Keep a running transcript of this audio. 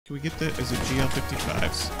Can we get that? Is it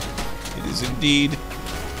GL55s? It is indeed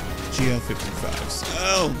GL55s.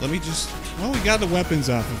 Oh, let me just... Well, we got the weapons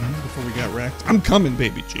off of him before we got wrecked. I'm coming,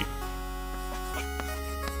 baby G.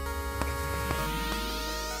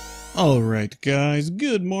 Alright, guys.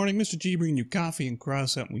 Good morning. Mr. G bringing you coffee and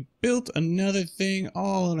crossout. We built another thing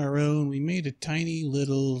all on our own. We made a tiny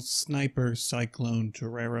little sniper cyclone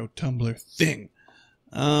Torero tumbler thing.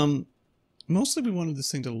 Mostly we wanted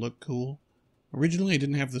this thing to look cool. Originally, I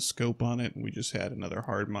didn't have the scope on it, and we just had another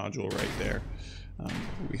hard module right there.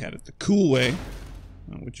 We had it the cool way,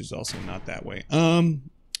 which is also not that way.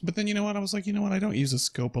 But then, you know what? I was like, you know what? I don't use a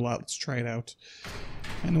scope a lot. Let's try it out.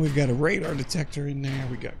 And we've got a radar detector in there.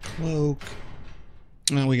 We got cloak.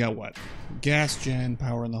 And we got what? Gas gen,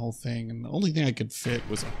 power in the whole thing. And the only thing I could fit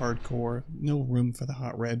was a hardcore. No room for the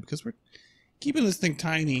hot red because we're keeping this thing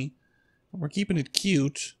tiny. We're keeping it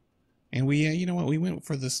cute. And we, you know what? We went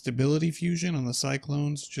for the stability fusion on the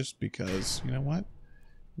cyclones just because, you know what?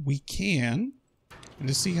 We can. And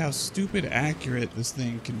to see how stupid accurate this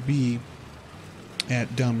thing can be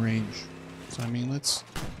at dumb range. So, I mean, let's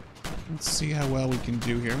see how well we can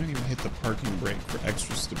do here. I'm going to even hit the parking brake for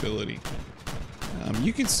extra stability.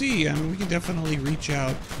 You can see, I mean, we can definitely reach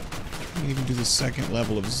out. We can even do the second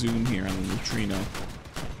level of zoom here on the neutrino.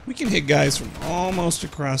 We can hit guys from almost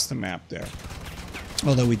across the map there.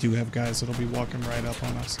 Although we do have guys that'll be walking right up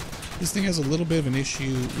on us. This thing has a little bit of an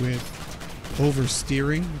issue with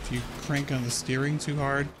oversteering. If you crank on the steering too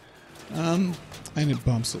hard. And it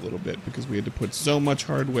bumps a little bit because we had to put so much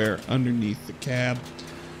hardware underneath the cab.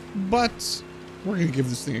 But we're going to give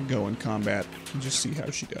this thing a go in combat and just see how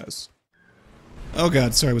she does. Oh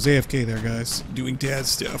god, sorry, I was AFK there, guys. Doing dad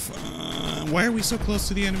stuff. Why are we so close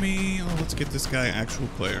to the enemy? Oh, let's get this guy actual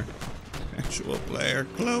player. Actual player.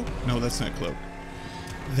 Cloak? No, that's not Cloak.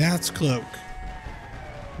 That's Cloak.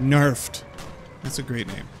 Nerfed. That's a great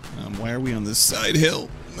name. Why are we on this side hill?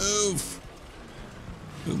 Move!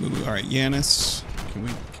 Alright, Yanis. Can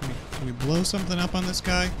we blow something up on this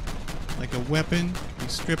guy? Like a weapon? Can we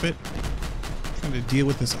strip it? Trying to deal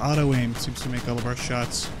with this auto aim. Seems to make all of our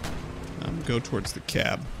shots go towards the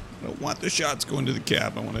cab. I don't want the shots going to the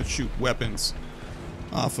cab. I want to shoot weapons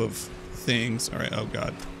off of things. Alright, oh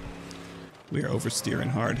god. We are oversteering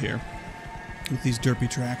hard here with these derpy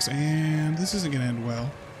tracks, and this isn't gonna end well.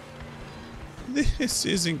 This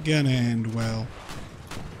isn't gonna end well.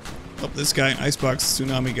 Oh, this guy, Icebox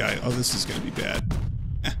Tsunami guy. Oh, this is gonna be bad.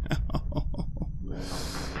 Oh,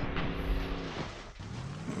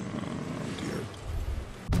 dear.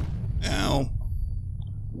 Ow.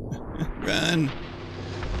 Run.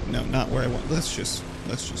 No, not where I want. Let's just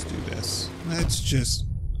do this. Let's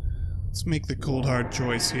make the cold hard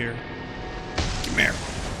choice here. Come here.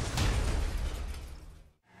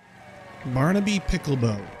 Barnaby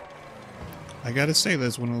Picklebow. I gotta say,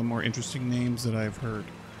 that's one of the more interesting names that I've heard.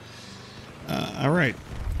 Alright.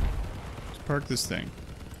 Let's park this thing.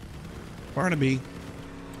 Barnaby.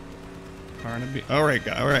 Barnaby. Alright,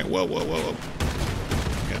 alright. Whoa, whoa, whoa, whoa.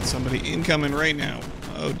 Got somebody incoming right now.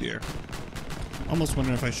 Oh dear. Almost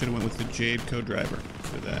wondering if I should have went with the Jade co-driver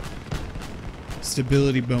for that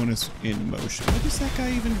stability bonus in motion. What is that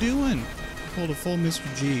guy even doing? Pulled a full Mr.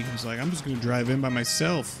 G. He's like, I'm just gonna drive in by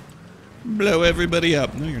myself. Blow everybody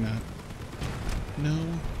up. No, you're not. No.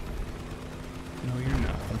 No, you're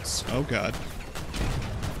not. Let's... Oh, God.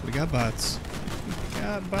 We got bots. We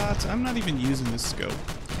got bots. I'm not even using this scope.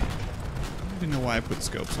 I don't even know why I put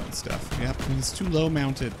scopes on stuff. Yep, I mean, it's too low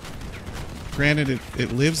mounted. Granted,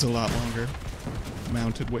 it lives a lot longer.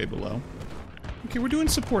 Mounted way below. Okay, we're doing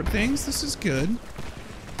support things. This is good.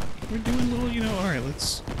 We're doing little, you know... Alright,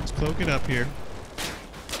 let's cloak it up here.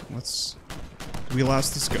 We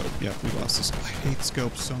lost the scope. Yep, we lost the scope. I hate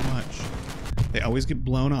scopes so much. They always get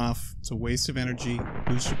blown off. It's a waste of energy.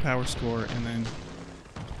 Boost your power score, and then,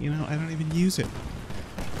 you know, I don't even use it.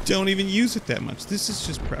 Don't even use it that much. This is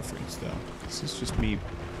just preference, though. This is just me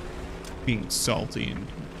being salty and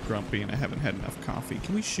grumpy, and I haven't had enough coffee.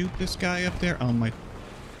 Can we shoot this guy up there? Oh, my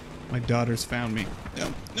daughter's found me.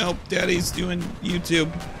 Nope, nope, Daddy's doing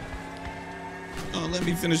YouTube. Oh, let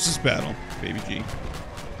me finish this battle, baby G.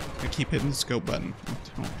 I keep hitting the scope button.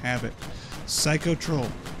 I don't have it. Psycho Troll.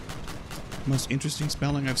 Most interesting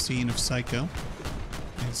spelling I've seen of Psycho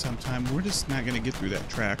in some time. We're just not going to get through that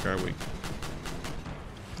track, are we?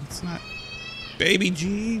 It's not... Baby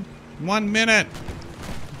G! 1 minute!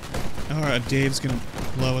 Alright, Dave's going to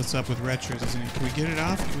blow us up with retros, isn't he? Can we get it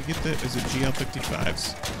off? Can we get the... Is it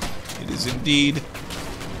GL55s? It is indeed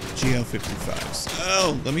GL55s.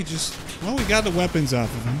 Oh, let me just... Well, we got the weapons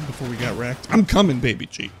off of him before we got wrecked. I'm coming, baby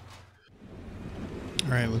G.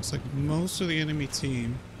 Alright, looks like most of the enemy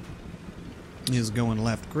team is going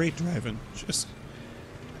left. Great driving. Just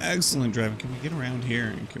excellent driving. Can we get around here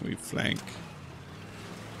and can we flank?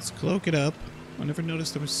 Let's cloak it up. I never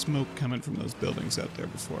noticed there was smoke coming from those buildings out there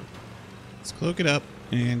before. Let's cloak it up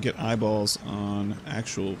and get eyeballs on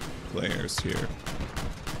actual players here.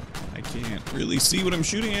 I can't really see what I'm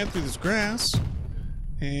shooting at through this grass.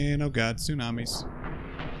 And oh god, tsunamis.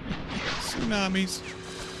 Tsunamis.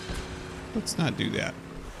 Let's not do that.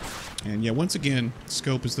 And yeah, once again,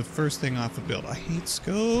 scope is the first thing off a build. I hate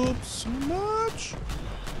scope so much.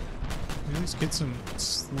 Let's get some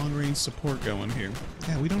long-range support going here.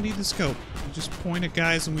 Yeah, we don't need the scope. We just point at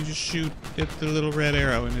guys and we just shoot at the little red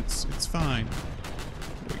arrow, and it's fine.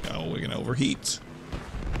 There we go. We're gonna overheat.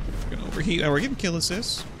 We're gonna overheat. Oh, we're getting kill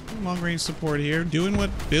assists. Long-range support here, doing what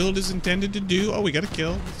build is intended to do. Oh, we got a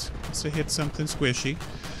kill. Let's hit something squishy.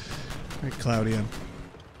 All right, Claudia.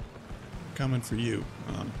 Coming for you.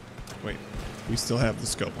 Wait, we still have the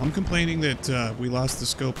scope. I'm complaining that we lost the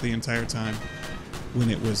scope the entire time when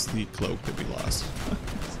it was the cloak that we lost.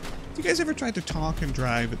 Do you guys ever try to talk and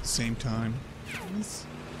drive at the same time?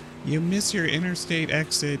 You miss your interstate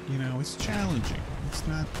exit, you know, it's challenging. It's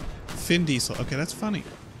not Vin Diesel. Okay, that's funny.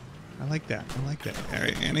 I like that. I like that. All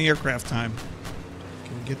right, anti-aircraft time.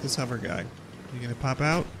 Can we get this hover guy? You gonna pop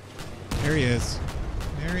out? There he is.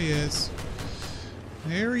 There he is.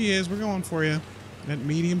 There he is. We're going for you. At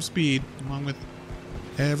medium speed, along with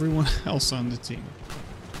everyone else on the team.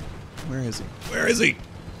 Where is he? Where is he?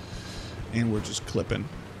 And we're just clipping.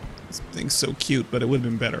 This thing's so cute, but it would have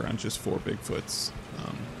been better on just 4 Bigfoots.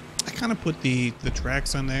 I kind of put the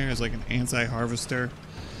tracks on there as like an anti-harvester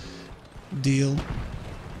deal.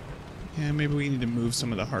 Yeah, maybe we need to move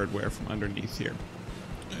some of the hardware from underneath here.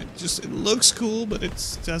 It looks cool, but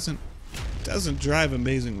it doesn't drive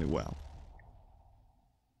amazingly well.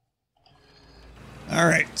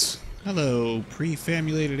 Alright. Hello,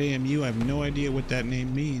 prefamulated AMU. I have no idea what that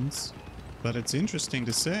name means, but it's interesting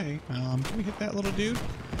to say. Can we hit that little dude?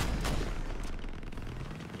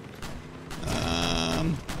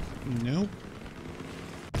 Nope.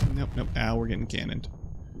 Nope. Ow, we're getting cannoned.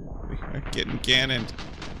 We are getting cannoned.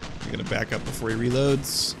 We're gonna back up before he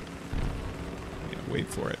reloads. Yeah, wait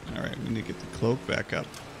for it. Alright, we need to get the cloak back up.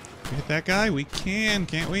 Can we hit that guy? We can,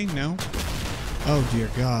 can't we? No. Oh, dear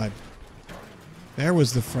God. There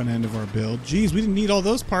was the front end of our build. Jeez, we didn't need all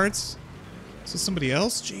those parts. Is this somebody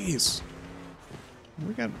else? Jeez.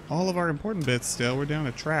 We got all of our important bits still. We're down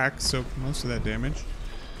a track, so most of that damage.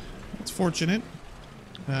 That's fortunate.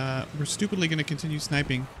 We're stupidly going to continue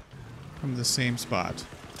sniping from the same spot.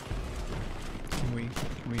 Can we...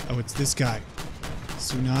 Oh, it's this guy.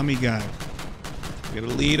 Tsunami guy. We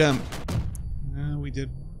gotta lead him. We did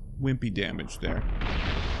wimpy damage there.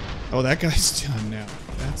 Oh, that guy's done now.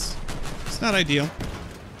 It's not ideal.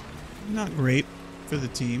 Not great for the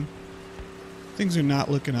team. Things are not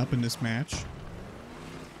looking up in this match.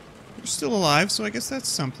 We're still alive, so I guess that's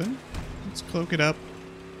something. Let's cloak it up.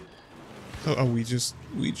 Oh, we just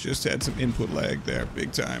had some input lag there,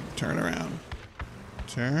 big time. Turn around.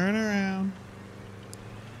 Turn around.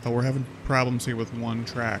 Oh, we're having problems here with one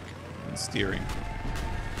track and steering.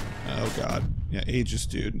 Oh god. Yeah, Aegis,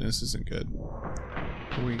 dude. This isn't good.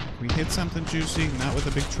 We hit something juicy, not with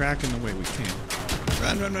a big track in the way we can.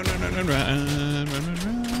 Run, run, run, run, run, run, run, run, run,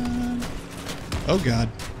 run. Oh god.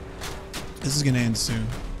 This is gonna end soon.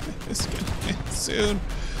 This is gonna end soon.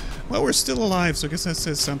 Well, we're still alive, so I guess that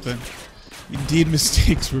says something. Indeed,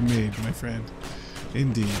 mistakes were made, my friend.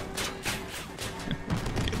 Indeed.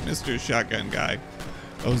 Okay, Mr. Shotgun Guy.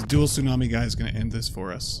 Oh, this dual tsunami guy is gonna end this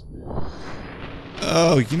for us.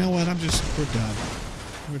 Oh, you know what? We're done.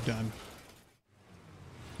 We're done.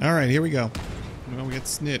 Alright, here we go. Well, we got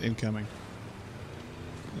Snit incoming.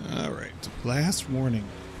 Alright, Blast Warning.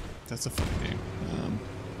 That's a fun name.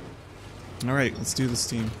 Alright, let's do this,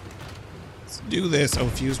 team. Let's do this. Oh,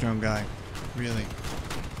 Fuse Drone guy. Really?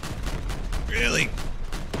 Really?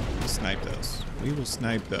 We'll snipe those. We will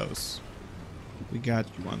snipe those. We got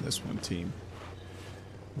you on this one, team.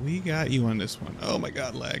 We got you on this one. Oh my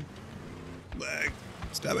god, lag. Lag.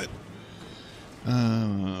 Stop it.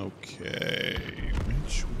 Okay.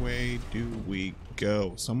 Which way do we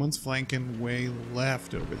go? Someone's flanking way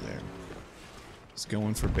left over there. He's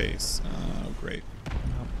going for base. Oh, great.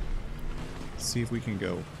 Well, let's see if we can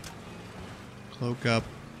go cloak up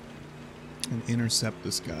and intercept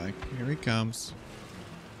this guy. Here he comes.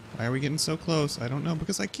 Why are we getting so close? I don't know,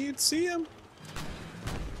 because I can't see him.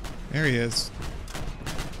 There he is.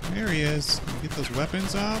 There he is. Can we get those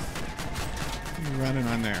weapons off? What are you running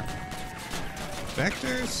on there?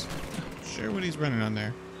 Vectors? Sure what he's running on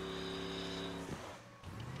there.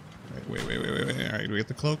 Wait. Alright, do we get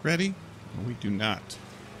the cloak ready? No, we do not.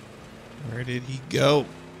 Where did he go?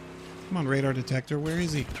 Come on, radar detector. Where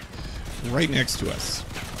is he? Right next to us.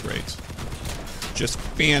 Great. Just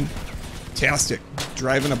fantastic.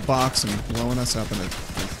 Driving a box and blowing us up in a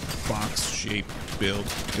box-shaped build.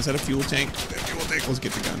 Is that a fuel tank? That fuel tank. Let's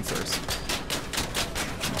get the gun first.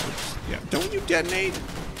 Yeah. Don't you detonate.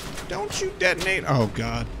 Don't you detonate. Oh,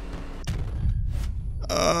 God.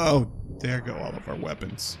 Oh, there go all of our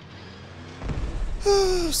weapons.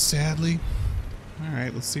 Oh, sadly.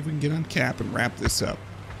 Alright, let's see if we can get on cap and wrap this up.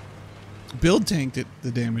 Build tanked it,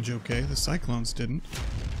 the damage okay. The Cyclones didn't.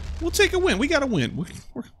 We'll take a win. We got a win.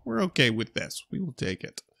 We're okay with this. We will take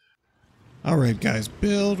it. Alright, guys.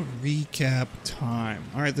 Build recap time.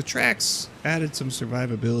 Alright, the tracks added some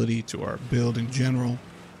survivability to our build in general.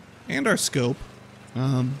 And our scope.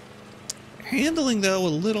 Handling, though, a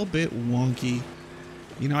little bit wonky.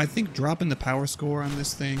 You know, I think dropping the power score on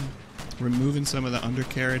this thing, removing some of the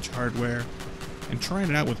undercarriage hardware, and trying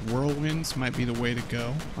it out with whirlwinds might be the way to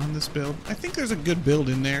go on this build. I think there's a good build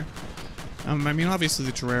in there. I mean, obviously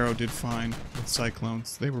the Torero did fine with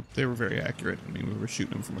Cyclones. They were very accurate. I mean, we were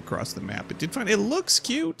shooting them from across the map. It did fine. It looks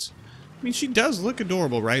cute. I mean, she does look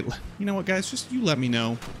adorable, right? You know what, guys? Just you let me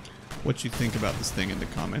know what you think about this thing in the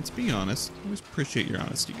comments. Be honest. I always appreciate your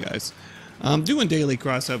honesty, guys. I'm doing daily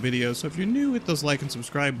crossout videos, so if you're new, hit those like and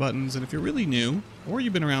subscribe buttons. And if you're really new, or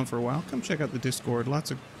you've been around for a while, come check out the Discord. Lots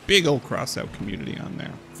of big old crossout community on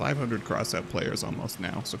there. 500 crossout players almost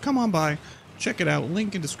now. So come on by, check it out,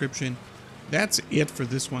 link in description. That's it for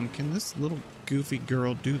this one. Can this little goofy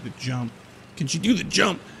girl do the jump? Can she do the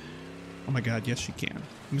jump? Oh my God, yes she can.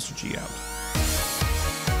 Mr. G out.